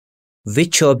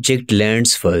Which object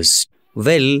lands first?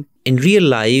 Well, in real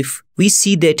life, we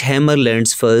see that hammer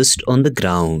lands first on the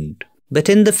ground. But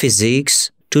in the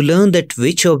physics, to learn that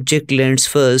which object lands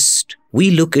first, we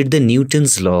look at the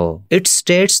Newton's law. It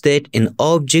states that an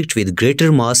object with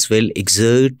greater mass will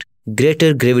exert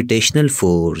greater gravitational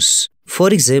force.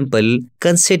 For example,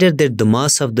 consider that the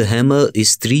mass of the hammer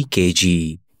is 3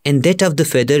 kg and that of the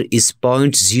feather is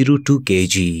 0.02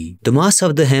 kg. The mass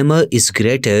of the hammer is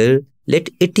greater. Let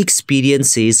it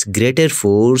experiences greater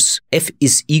force. F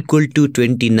is equal to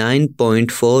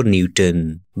 29.4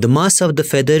 Newton. The mass of the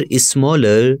feather is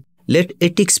smaller. Let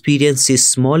it experiences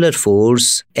smaller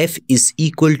force. F is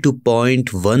equal to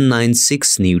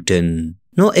 0.196 Newton.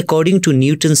 Now, according to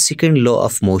Newton's second law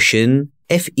of motion,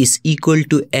 F is equal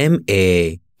to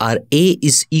ma, or A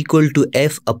is equal to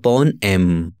F upon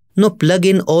m. Now, plug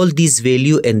in all these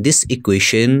values in this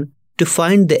equation to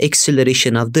find the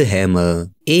acceleration of the hammer.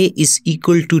 A is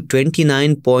equal to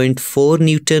 29.4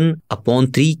 Newton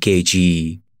upon 3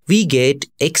 kg. We get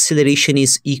acceleration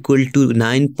is equal to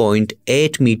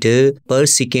 9.8 meter per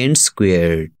second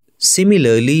squared.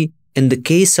 Similarly, in the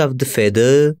case of the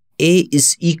feather, A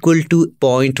is equal to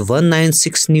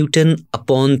 0.196 Newton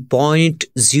upon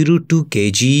 0.02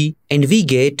 kg and we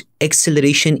get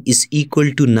acceleration is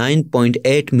equal to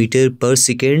 9.8 meter per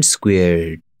second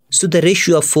squared. So the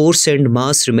ratio of force and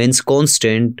mass remains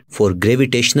constant for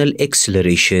gravitational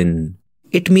acceleration.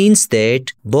 It means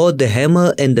that both the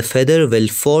hammer and the feather will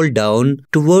fall down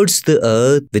towards the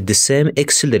earth with the same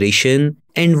acceleration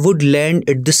and would land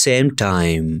at the same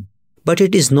time. But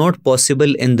it is not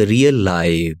possible in the real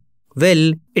life.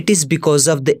 Well, it is because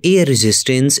of the air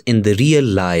resistance in the real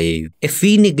life. If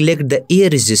we neglect the air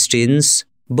resistance,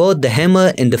 both the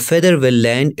hammer and the feather will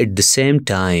land at the same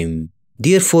time.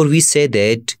 Therefore, we say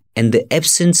that in the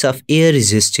absence of air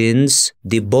resistance,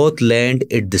 they both land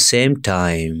at the same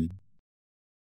time.